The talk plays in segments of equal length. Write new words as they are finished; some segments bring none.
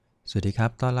สวัสดีครั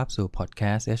บต้อนรับสู่พอดแค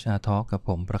สต์ HR Talk กับผ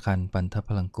มประคันปันท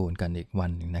พลังกูลกันอีกวั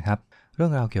นหนึ่งนะครับเรื่อ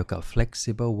งราวเกี่ยวกับ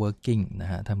flexible working นะ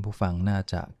ฮะท่านผู้ฟังน่า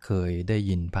จะเคยได้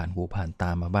ยินผ่านหูผ่านต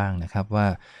ามาบ้างนะครับว่า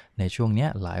ในช่วงนี้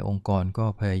หลายองค์กรก็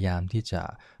พยายามที่จะ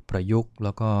ประยุกต์แ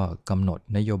ล้วก็กำหนด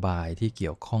นโยบายที่เ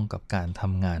กี่ยวข้องกับการท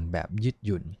ำงานแบบยืดห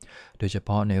ยุ่นโดยเฉพ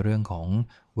าะในเรื่องของ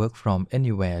work from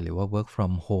anywhere หรือว่า work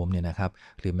from home เนี่ยนะครับ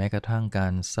หรือแม้กระทั่งกา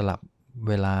รสลับ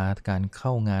เวลาการเข้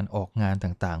างานออกงาน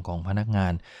ต่างๆของพนักงา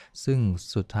นซึ่ง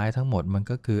สุดท้ายทั้งหมดมัน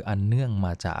ก็คืออันเนื่องม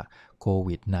าจากโค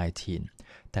วิด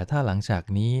 -19 แต่ถ้าหลังจาก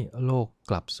นี้โลก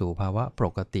กลับสู่ภาวะป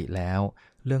กติแล้ว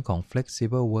เรื่องของ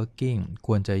flexible working ค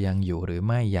วรจะยังอยู่หรือ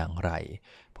ไม่อย่างไร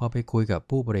พอไปคุยกับ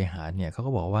ผู้บริหารเนี่ยเขา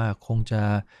ก็บอกว่าคงจะ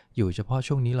อยู่เฉพาะ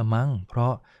ช่วงนี้ละมั้งเพรา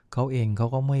ะเขาเองเขา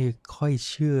ก็ไม่ค่อย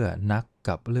เชื่อนัก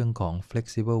กับเรื่องของ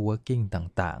flexible working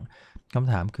ต่างๆค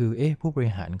ำถามคือผู้บ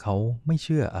ริหารเขาไม่เ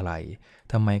ชื่ออะไร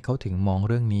ทำไมเขาถึงมอง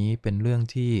เรื่องนี้เป็นเรื่อง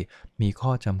ที่มีข้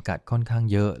อจำกัดค่อนข้าง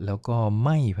เยอะแล้วก็ไ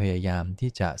ม่พยายาม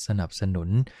ที่จะสนับสนุน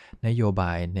นโยบ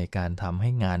ายในการทำให้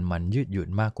งานมันยืดหยุ่น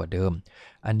มากกว่าเดิม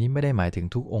อันนี้ไม่ได้หมายถึง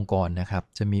ทุกองค์กรนะครับ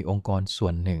จะมีองค์กรส่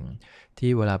วนหนึ่ง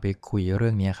ที่เวลาไปคุยเรื่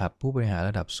องนี้ครับผู้บริหาร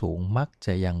ระดับสูงมักจ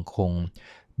ะยังคง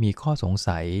มีข้อสง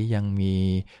สัยยังมี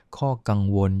ข้อกัง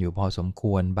วลอยู่พอสมค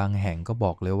วรบางแห่งก็บ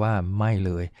อกเลยว่าไม่เ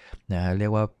ลยนะเรีย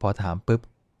กว่าพอถามปุ๊บ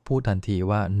พูดทันที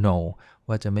ว่า no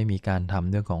ว่าจะไม่มีการทำ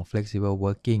เรื่องของ flexible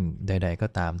working ใดๆก็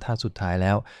ตามถ้าสุดท้ายแ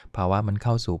ล้วภาวะมันเ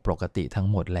ข้าสู่ปกติทั้ง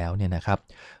หมดแล้วเนี่ยนะครับ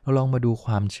เราลองมาดูค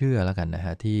วามเชื่อแล้วกันนะฮ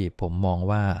ะที่ผมมอง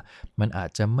ว่ามันอาจ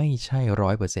จะไม่ใช่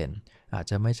 100% อาจ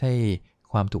จะไม่ใช่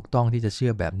ความถูกต้องที่จะเชื่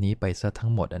อแบบนี้ไปซะทั้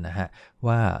งหมดนะฮะ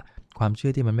ว่าความเชื่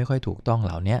อที่มันไม่ค่อยถูกต้องเ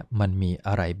หล่านี้มันมีอ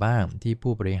ะไรบ้างที่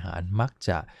ผู้บริหารมักจ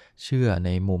ะเชื่อใน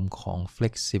มุมของ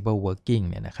flexible working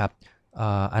เนี่ยนะครับ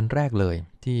อันแรกเลย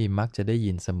ที่มักจะได้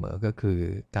ยินเสมอก็คือ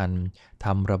การท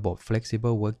ำระบบ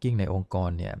flexible working ในองค์กร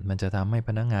เนี่ยมันจะทำให้พ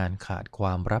นักงานขาดคว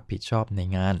ามรับผิดชอบใน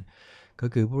งานก็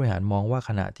คือผู้บริหารมองว่าข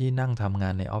ณะที่นั่งทำงา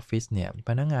นในออฟฟิศเนี่ยพ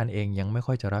นักงานเองยังไม่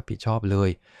ค่อยจะรับผิดชอบเลย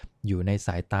อยู่ในส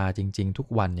ายตาจริงๆทุก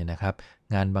วันเนี่ยนะครับ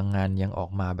งานบางงานยังออ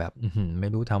กมาแบบไม่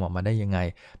รู้ทำออกมาได้ยังไง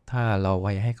ถ้าเราไ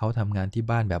ว้ให้เขาทำงานที่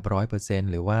บ้านแบบ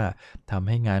 100% หรือว่าทำใ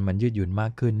ห้งานมันยืดหยุ่นมา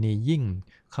กขึ้นนี่ยิ่ง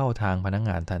เข้าทางพนัก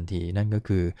งานทันทีนั่นก็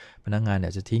คือพนักงานอ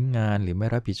าจจะทิ้งงานหรือไม่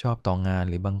รับผิดชอบต่องาน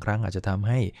หรือบางครั้งอาจจะทำใ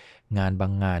ห้งานบา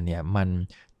งงานเนี่ยมัน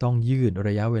ต้องยืดร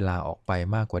ะยะเวลาออกไป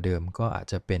มากกว่าเดิมก็อาจ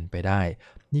จะเป็นไปได้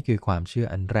นี่คือความเชื่อ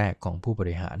อันแรกของผู้บ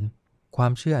ริหารควา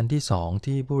มเชื่ออันที่2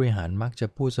ที่ผู้บริหารมักจะ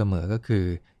พูดเสมอก็คือ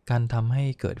การทำให้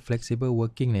เกิด flexible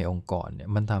working ในองค์กรเนี่ย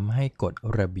มันทำให้กฎ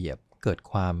ระเบียบเกิด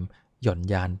ความหย่อน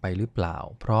ยานไปหรือเปล่า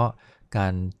เพราะกา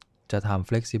รจะทำ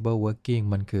flexible working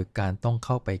มันคือการต้องเ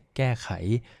ข้าไปแก้ไข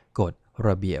กฎร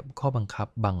ะเบียบข้อบังคับ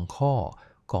บางข้อ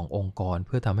ขององค์กรเ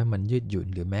พื่อทำให้มันยืดหยุ่น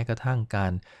หรือแม้กระทั่งกา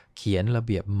รเขียนระเ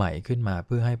บียบใหม่ขึ้นมาเ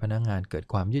พื่อให้พนักงานเกิด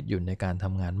ความยืดหยุ่นในการท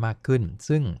ำงานมากขึ้น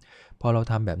ซึ่งพอเรา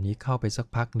ทำแบบนี้เข้าไปสัก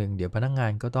พักหนึ่งเดี๋ยวพนักงา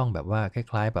นก็ต้องแบบว่าค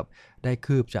ล้ายๆแบบได้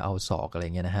คืบจะเอาศอกอะไร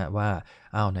เงี้ยนะฮะว่า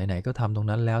ไหนๆก็ทำตรง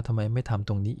นั้นแล้วทำไมไม่ทำต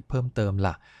รงนี้เพิ่มเติม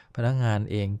ล่ะพนักงาน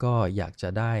เองก็อยากจะ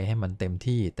ได้ให้มันเต็ม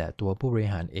ที่แต่ตัวผู้บริ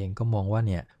หารเองก็มองว่า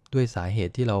เนี่ยด้วยสาเห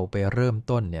ตุที่เราไปเริ่ม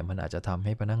ต้นเนี่ยมันอาจจะทำใ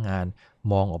ห้พนักงาน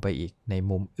มองออกไปอีกใน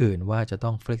มุมอื่นว่าจะต้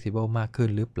อง flexible มากขึ้น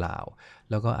หรือเปล่า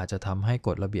แล้วก็อาจจะทำให้ก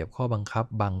ฎระเบียบข้อบังคับ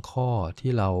บางข้อ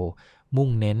ที่เรามุ่ง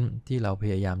เน้นที่เราพ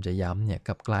ยายามจะย้ำเนี่ยก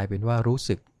ลับกลายเป็นว่ารู้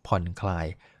สึกผ่อนคลาย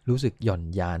รู้สึกหย่อน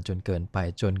ยานจนเกินไป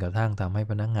จนกระทั่งทำให้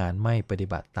พนักงานไม่ปฏิ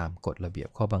บัติตามกฎระเบียบ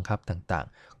ข้อบังคับต่าง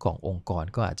ๆขององค์กร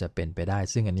ก็อาจจะเป็นไปได้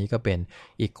ซึ่งอันนี้ก็เป็น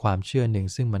อีกความเชื่อหนึ่ง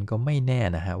ซึ่งมันก็ไม่แน่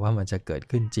นะฮะว่ามันจะเกิด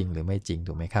ขึ้นจริงหรือไม่จริง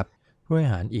ถูกไหมครับผู้บริ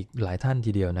หารอีกหลายท่าน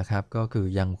ทีเดียวนะครับก็คือ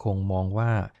ยังคงมองว่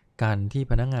าการที่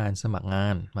พนักงานสมัครงา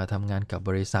นมาทำงานกับ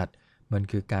บริษัทมัน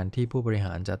คือการที่ผู้บริห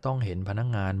ารจะต้องเห็นพนัก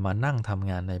งานมานั่งทำ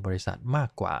งานในบริษัทมาก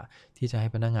กว่าที่จะให้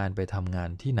พนักงานไปทำงาน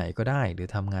ที่ไหนก็ได้หรือ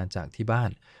ทำงานจากที่บ้าน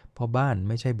เพราะบ้าน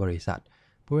ไม่ใช่บริษัท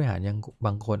ผู้บริหารยังบ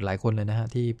างคนหลายคนเลยนะฮะ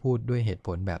ที่พูดด้วยเหตุผ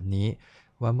ลแบบนี้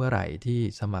ว่าเมื่อไหร่ที่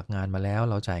สมัครงานมาแล้ว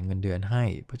เราจ่ายเงินเดือนให้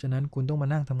เพราะฉะนั้นคุณต้องมา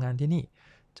นั่งทำงานที่นี่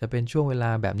จะเป็นช่วงเวลา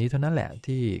แบบนี้เท่านั้นแหละ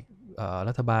ที่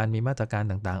รัฐบาลมีมาตรการ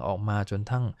ต่างๆออกมาจน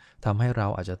ทั้งทำให้เรา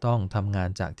อาจจะต้องทำงาน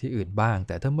จากที่อื่นบ้างแ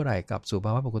ต่ถ้าเมื่อไหร่กลับสู่ภ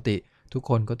าวะปกติทุก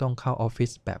คนก็ต้องเข้าออฟฟิ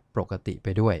ศแบบปกติไป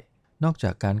ด้วยนอกจ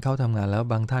ากการเข้าทำงานแล้ว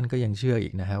บางท่านก็ยังเชื่ออี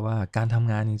กนะฮะว่าการท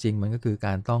ำงานจริงๆมันก็คือก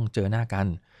ารต้องเจอหน้ากัน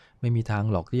ไม่มีทาง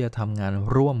หรอกที่จะทำงาน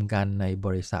ร่วมกันในบ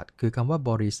ริษัทคือคำว่า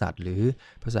บริษัทหรือ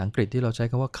ภาษาอังกฤษที่เราใช้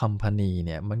คำว่า company เ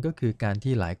นี่ยมันก็คือการ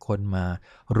ที่หลายคนมา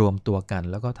รวมตัวกัน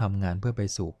แล้วก็ทำงานเพื่อไป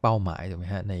สู่เป้าหมายถูกไหม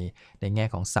ฮะในแง่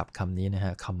ของศัพท์คำนี้นะฮ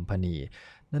ะ company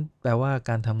นั่นแปลว่า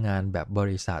การทำงานแบบบ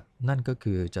ริษัทนั่นก็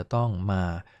คือจะต้องมา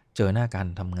เจอหน้ากัน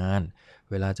ทำงาน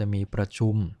เวลาจะมีประชุ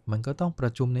มมันก็ต้องปร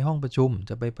ะชุมในห้องประชุม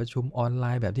จะไปประชุมออนไล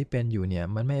น์แบบที่เป็นอยู่เนี่ย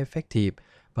มันไม่ effective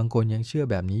บางคนยังเชื่อ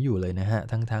แบบนี้อยู่เลยนะฮะ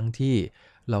ทั้งที่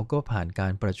เราก็ผ่านกา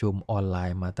รประชุมออนไล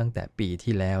น์มาตั้งแต่ปี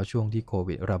ที่แล้วช่วงที่โค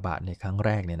วิดระบาดในครั้งแร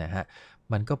กเนี่ยนะฮะ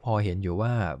มันก็พอเห็นอยู่ว่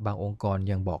าบางองค์กร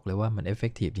ยังบอกเลยว่ามัน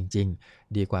effective จริง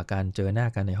ๆดีกว่าการเจอหน้า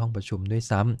กันในห้องประชุมด้วย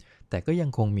ซ้ำแต่ก็ยั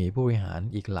งคงมีผู้บริหาร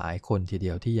อีกหลายคนทีเดี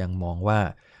ยวที่ยังมองว่า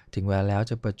ถึงเวลาแล้ว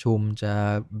จะประชุมจะ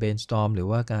brainstorm หรือ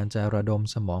ว่าการจะระดม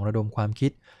สมองระดมความคิ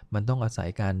ดมันต้องอาศัย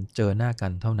การเจอหน้ากั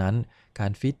นเท่านั้นกา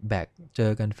รฟีดแบ็กเจ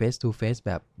อกัน face to face แ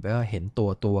บบว่าเห็นตั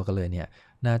วกันเลยเนี่ย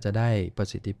น่าจะได้ประ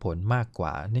สิทธิผลมากกว่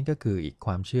านี่ก็คืออีกค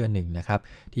วามเชื่อหนึ่งนะครับ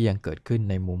ที่ยังเกิดขึ้น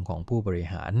ในมุมของผู้บริ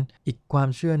หารอีกความ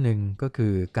เชื่อหนึ่งก็คื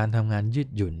อการทำงานยืด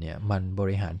หยุ่นเนี่ยมันบ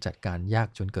ริหารจัดการยาก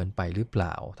จนเกินไปหรือเปล่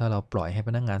าถ้าเราปล่อยให้พ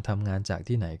นักงานทำงานจาก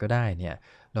ที่ไหนก็ได้เนี่ย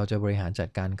เราจะบริหารจัด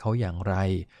การเขาอย่างไร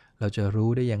เราจะรู้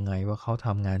ได้ยังไงว่าเขาท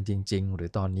ำงานจริงๆหรือ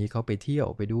ตอนนี้เขาไปเที่ยว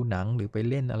ไปดูหนังหรือไป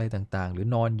เล่นอะไรต่างๆหรือ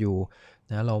นอนอยู่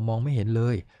นะเรามองไม่เห็นเล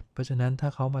ยเพราะฉะนั้นถ้า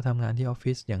เขามาทำงานที่ออฟ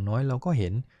ฟิศอย่างน้อยเราก็เห็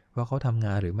นว่าเขาทำง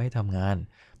านหรือไม่ทำงาน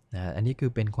นะอันนี้คื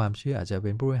อเป็นความเชื่ออาจจะเ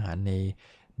ป็นผู้บริหาร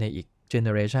ในอีกเจเน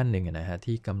อเรชันหนึ่งนะฮะ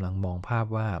ที่กำลังมองภาพ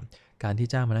ว่าการที่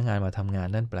จ้างพนักงานมาทำงาน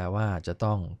นั่นแปลว่าจะ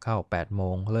ต้องเข้า8โม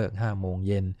งเลิก5โมงเ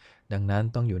ย็นดังนั้น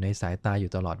ต้องอยู่ในสายตาอ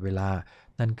ยู่ตลอดเวลา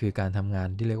นั่นคือการทำงาน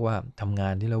ที่เรียกว่าทำงา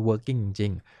นที่เรา working จริ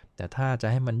งๆแต่ถ้าจะ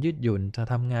ให้มันยืดหยุ่นจะ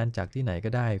ทำงานจากที่ไหนก็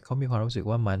ได้เขามีความรู้สึก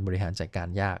ว่ามันบริหารจัดการ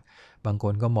ยากบางค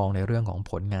นก็มองในเรื่องของ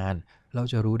ผลงานเรา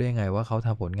จะรู้ได้ไงว่าเขาท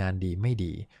ำผลงานดีไม่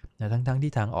ดีนะทั้ง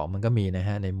ที่ทางออกมันก็มีนะฮ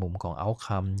ะในมุมของ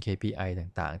outcome KPI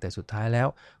ต่างๆแต่สุดท้ายแล้ว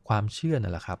ความเชื่อนั่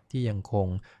นแหละครับที่ยังคง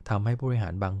ทำให้ผู้บริหา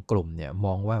รบางกลุ่มเนี่ยม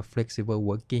องว่า flexible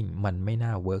working มันไม่น่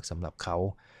า work สำหรับเขา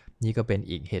นี่ก็เป็น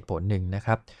อีกเหตุผลหนึ่งนะค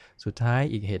รับสุดท้าย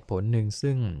อีกเหตุผลหนึ่ง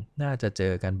ซึ่งน่าจะเจ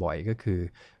อกันบ่อยก็คือ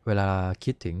เวลา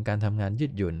คิดถึงการทำงานยื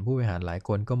ดหยุ่นผู้บริหารหลายค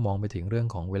นก็มองไปถึงเรื่อง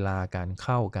ของเวลาการเ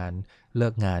ข้าการเลิ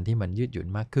กงานที่มันยืดหยุ่น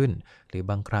มากขึ้นหรือ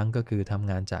บางครั้งก็คือทำ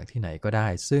งานจากที่ไหนก็ได้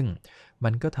ซึ่งมั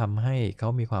นก็ทำให้เขา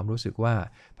มีความรู้สึกว่า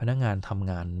พนักงานทำ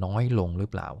งานน้อยลงหรื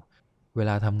อเปล่าเว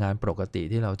ลาทำงานปกติ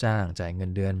ที่เราจ้างจ่ายเงิ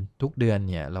นเดือนทุกเดือน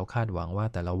เนี่ยเราคาดหวังว่า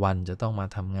แต่ละวันจะต้องมา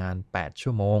ทำงาน8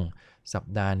ชั่วโมงสัป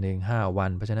ดาห์หนึ่ง5วั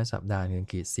นเพราะฉะนั้นสัปดาห์นึง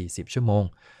กี่40ชั่วโมง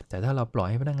แต่ถ้าเราปล่อย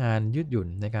ให้พนักงานยืดหยุ่น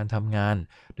ในการทำงาน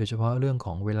โดยเฉพาะเรื่องข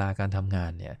องเวลาการทำงา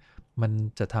นเนี่ยมัน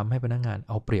จะทำให้พนักงานเ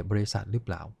อาเปรียบบริษัทหรือเป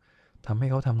ล่าทำให้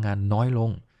เขาทำงานน้อยล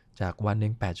งจากวันหนึ่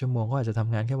ง8ชั่วโมงก็อาจจะท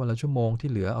ำงานแค่วันละชั่วโมงที่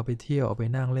เหลือเอาไปเที่ยวเอาไป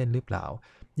นั่งเล่นหรือเปล่า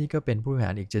นี่ก็เป็นผู้บริห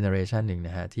ารอีกเจเนอเรชันหนึ่งน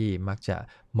ะฮะที่มักจะ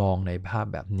มองในภาพ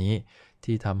แบบนี้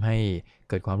ที่ทำให้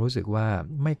เกิดความรู้สึกว่า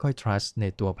ไม่ค่อย trust ใน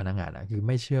ตัวพนักงานคือไ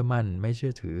ม่เชื่อมั่นไม่เชื่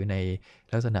อถือใน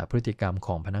ลักษณะพฤติกรรมข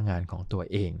องพนักงานของตัว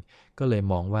เองก็เลย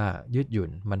มองว่ายืดหยุ่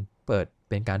นมัน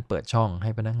เป็นการเปิดช่องให้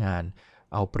พนักงาน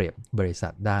เอาเปรียบบริษั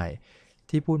ทได้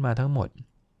ที่พูดมาทั้งหมด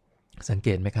สังเก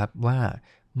ตไหมครับว่า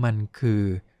มันคือ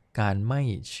การไม่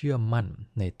เชื่อมั่น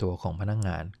ในตัวของพนักง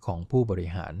านของผู้บริ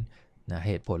หารนะเ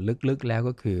หตุผลลึกๆแล้ว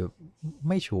ก็คือ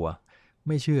ไม่ชัวร์ไ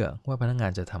ม่เชื่อว่าพนักงา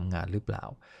นจะทำงานหรือเปล่า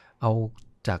เอา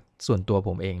จากส่วนตัวผ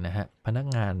มเองนะฮะพนัก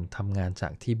งานทำงานจา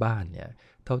กที่บ้านเนี่ย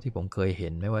เท่าที่ผมเคยเห็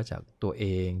นไม่ว่าจากตัวเอ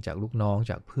งจากลูกน้อง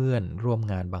จากเพื่อนร่วม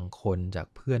งานบางคนจาก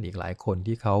เพื่อนอีกหลายคน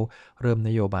ที่เขาเริ่มน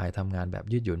โยบายทำงานแบบ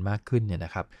ยืดหยุ่นมากขึ้นเนี่ยน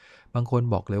ะครับบางคน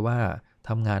บอกเลยว่าท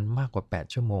ำงานมากกว่า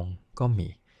8ชั่วโมงก็มี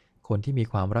คนที่มี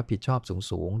ความรับผิดชอบ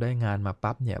สูงๆได้งานมา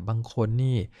ปั๊บเนี่ยบางคน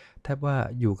นี่แทบว่า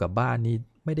อยู่กับบ้านนี่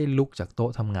ไม่ได้ลุกจากโต๊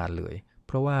ะทำงานเลยเ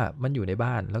พราะว่ามันอยู่ใน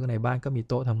บ้านแล้วก็ในบ้านก็มี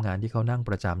โต๊ะทำงานที่เขานั่ง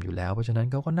ประจำอยู่แล้วเพราะฉะนั้น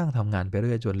เขาก็นั่งทำงานไปเ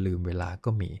รื่อยจนลืมเวลาก็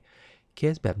มีเค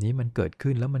สแบบนี้มันเกิด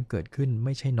ขึ้นแล้วมันเกิดขึ้นไ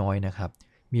ม่ใช่น้อยนะครับ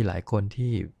มีหลายคน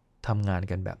ที่ทำงาน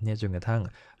กันแบบนี้จนกระทั่ง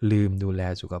ลืมดูแล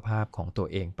สุขภาพของตัว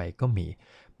เองไปก็มี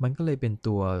มันก็เลยเป็น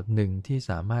ตัวหนึ่งที่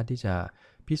สามารถที่จะ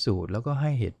พิสูจน์แล้วก็ใ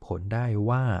ห้เหตุผลได้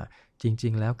ว่าจริ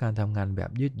งๆแล้วการทำงานแบ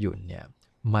บยืดหยุ่นเนี่ย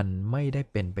มันไม่ได้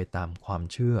เป็นไปตามความ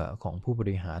เชื่อของผู้บ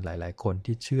ริหารหลายๆคน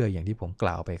ที่เชื่ออย่างที่ผมก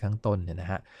ล่าวไปข้างต้นเนี่ยน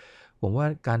ะฮะผมว่า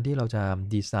การที่เราจะ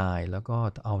ดีไซน์แล้วก็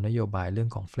เอานโยบายเรื่อง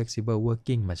ของ flexible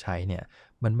working มาใช้เนี่ย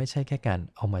มันไม่ใช่แค่การ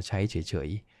เอามาใช้เฉย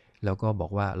ๆแล้วก็บอ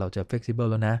กว่าเราจะ flexible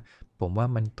แล้วนะผมว่า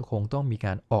มันคงต้องมีก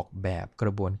ารออกแบบกร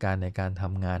ะบวนการในการท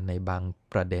ำงานในบาง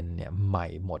ประเด็นเนี่ยใหม่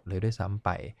หมดเลยด้วยซ้ำไป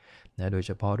นะโดยเ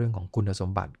ฉพาะเรื่องของคุณสม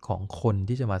บัติของคน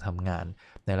ที่จะมาทำงาน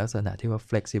ในลักษณะที่ว่า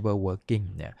flexible working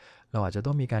เนี่ยเราอาจจะต้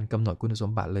องมีการกำหนดคุณส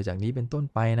มบัติเลยจากนี้เป็นต้น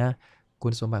ไปนะคุ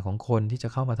ณสมบัติของคนที่จะ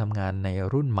เข้ามาทำงานใน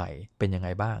รุ่นใหม่เป็นยังไง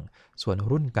บ้างส่วน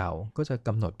รุ่นเก่าก็จะก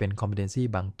ำหนดเป็น competency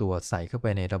บางตัวใส่เข้าไป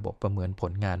ในระบบประเมินผ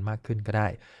ลงานมากขึ้นก็ได้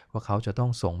ว่าเขาจะต้อ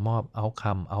งส่งมอบ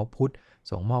outcome output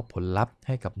ส่งมอบผลลัพธ์ใ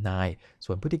ห้กับนาย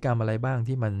ส่วนพฤติกรรมอะไรบ้าง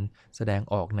ที่มันแสดง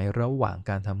ออกในระหว่าง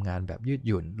การทำงานแบบยืดห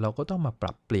ยุ่นเราก็ต้องมาป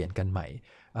รับเปลี่ยนกันใหม่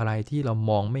อะไรที่เรา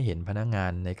มองไม่เห็นพนักงา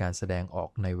นในการแสดงออก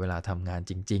ในเวลาทำงาน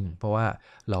จริงๆเพราะว่า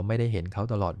เราไม่ได้เห็นเขา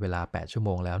ตลอดเวลา8ชั่วโม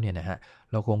งแล้วเนี่ยนะฮะ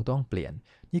เราคงต้องเปลี่ยน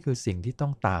นี่คือสิ่งที่ต้อ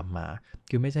งตามมา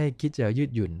คือไม่ใช่คิดจะยื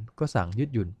ดหยุ่นก็สั่งยืด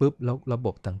หยุ่นปุ๊บแล้ว ระบ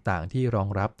บต่างๆที่รอง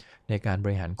รับในการบ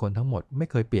ริหารคนทั้งหมดไม่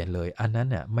เคยเปลี่ยนเลยอันนั้น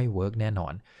เนี่ยไม่เวิร์กแน่นอ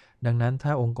นดังนั้นถ้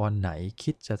าองค์กรไหน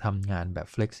คิดจะทำงานแบบ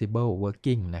flexible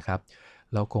working นะครับ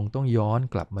เราคงต้องย้อน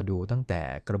กลับมาดูตั้งแต่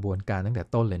กระบวนการตั้งแต่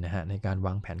ต้นเลยนะฮะในการว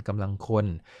างแผนกำลังคน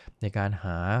ในการห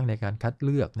าในการคัดเ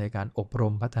ลือกในการอบร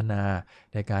มพัฒนา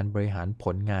ในการบริหารผ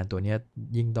ลงานตัวนี้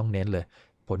ยิ่งต้องเน้นเลย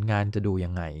ผลงานจะดูยั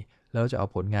งไงแล้วจะเอา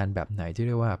ผลงานแบบไหนที่เ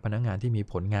รียกว่าพนักงานที่มี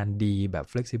ผลงานดีแบบ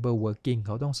flexible working เข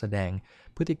าต้องแสดง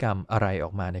พฤติกรรมอะไรอ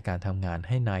อกมาในการทำงานใ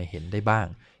ห้นายเห็นได้บ้าง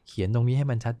เขียนตรงนี้ให้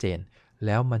มันชัดเจนแ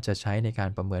ล้วมันจะใช้ในการ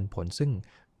ประเมินผลซึ่ง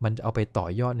มันจะเอาไปต่อ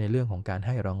ยอดในเรื่องของการใ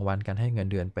ห้รางวัลการให้เงิน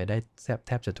เดือนไปได้แ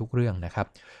ทบจะทุกเรื่องนะครับ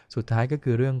สุดท้ายก็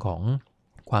คือเรื่องของ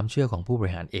ความเชื่อของผู้บ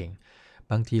ริหารเอง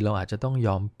บางทีเราอาจจะต้องย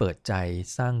อมเปิดใจ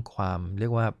สร้างความเรีย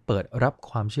กว่าเปิดรับ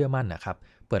ความเชื่อมั่นนะครับ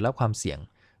เปิดรับความเสี่ยง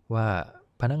ว่า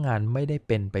พนักงานไม่ได้เ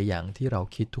ป็นไปอย่างที่เรา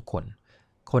คิดทุกคน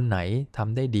คนไหนท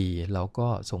ำได้ดีเราก็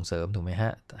ส่งเสริมถูกไหมฮ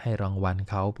ะให้รางวัล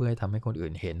เขาเพื่อให้ทำให้คนอื่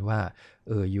นเห็นว่า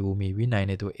ยูมีวินัย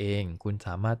ในตัวเองคุณส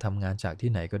ามารถทำงานจากที่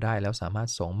ไหนก็ได้แล้วสามารถ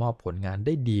ส่งมอบผลงานไ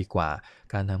ด้ดีกว่า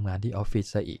การทำงานที่ออฟฟิศ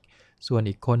ซะอีกส่วน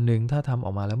อีกคนนึงถ้าทำอ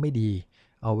อกมาแล้วไม่ดี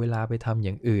เอาเวลาไปทำอ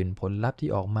ย่างอื่นผลลัพธ์ที่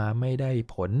ออกมาไม่ได้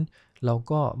ผลเรา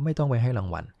ก็ไม่ต้องไปให้ราง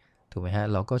วัลถูกไหมฮะ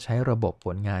เราก็ใช้ระบบผ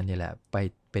ลงานนี่แหละไป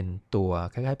เป็นตัว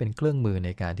คล้ายๆเป็นเครื่องมือใน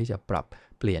การที่จะปรับ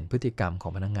เปลี่ยนพฤติกรรมขอ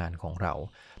งพนักงานของเรา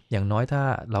อย่างน้อยถ้า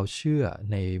เราเชื่อ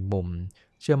ในมุม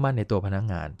เชื่อมั่นในตัวพนัก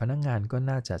งานก็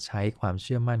น่าจะใช้ความเ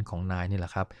ชื่อมั่นของนายนี่แหล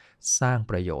ะครับสร้าง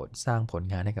ประโยชน์สร้างผล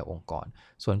งานให้กับองค์กร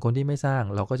ส่วนคนที่ไม่สร้าง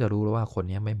เราก็จะรู้แล้วว่าคน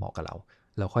นี้ไม่เหมาะกับเรา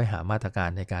ค่อยหามาตรการ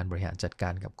ในการบริหารจัดกา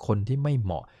รกับคนที่ไม่เห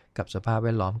มาะกับสภาพแว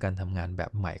ดล้อมการทำงานแบ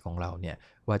บใหม่ของเราเนี่ย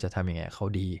ว่าจะทำยังไงเขา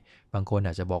ดีบางคนอ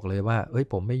าจจะบอกเลยว่า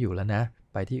ผมไม่อยู่แล้วนะ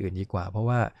ไปที่อื่นดีกว่าเพราะ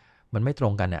ว่ามันไม่ตร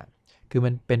งกันอ่ะคือมั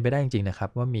นเป็นไปได้จริงๆนะครับ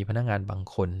ว่ามีพนักงานบาง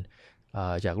คน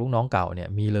จากลูกน้องเก่าเนี่ย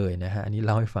มีเลยนะฮะอันนี้เ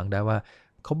ล่าให้ฟังได้ว่า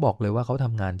เขาบอกเลยว่าเขาท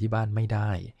ำงานที่บ้านไม่ได้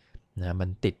นะมัน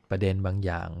ติดประเด็นบางอ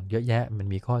ย่างเยอะแยะมัน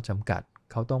มีข้อจำกัด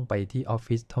เขาต้องไปที่ออฟ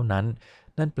ฟิศเท่านั้น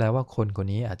นั่นแปลว่าคนคน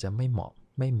นี้อาจจะไม่เหมาะ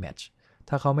ไม่แมทช์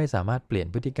ถ้าเขาไม่สามารถเปลี่ยน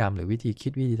พฤติกรรมหรือวิธีคิ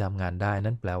ดวิธีทำงานได้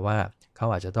นั่นแปลว่าเขา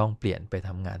อาจจะต้องเปลี่ยนไปท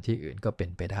ำงานที่อื่นก็เป็น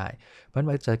ไปได้เพราะ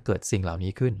มันจะเกิดสิ่งเหล่า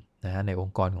นี้ขึ้นนะฮะในอง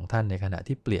ค์กรของท่านในขณะ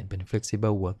ที่เปลี่ยนเป็น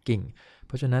flexible working เ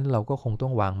พราะฉะนั้นเราก็คงต้อ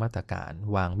งวางมาตรการ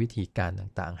วางวิธีการ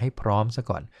ต่างๆให้พร้อมซะ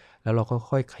ก่อนแล้วเราก็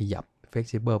ค่อยขยับ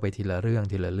flexible ไปทีละเรื่อง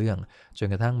จน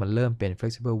กระทั่งมันเริ่มเป็น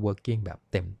flexible working แบบ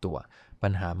เต็มตัวปั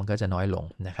ญหามันก็จะน้อยลง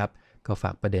นะครับก็ฝ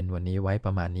ากประเด็นวันนี้ไว้ป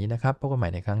ระมาณนี้นะครับพบกันใหม่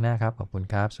ในครั้งหน้าครับขอบคุณ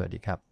ครับสวัสดีครับ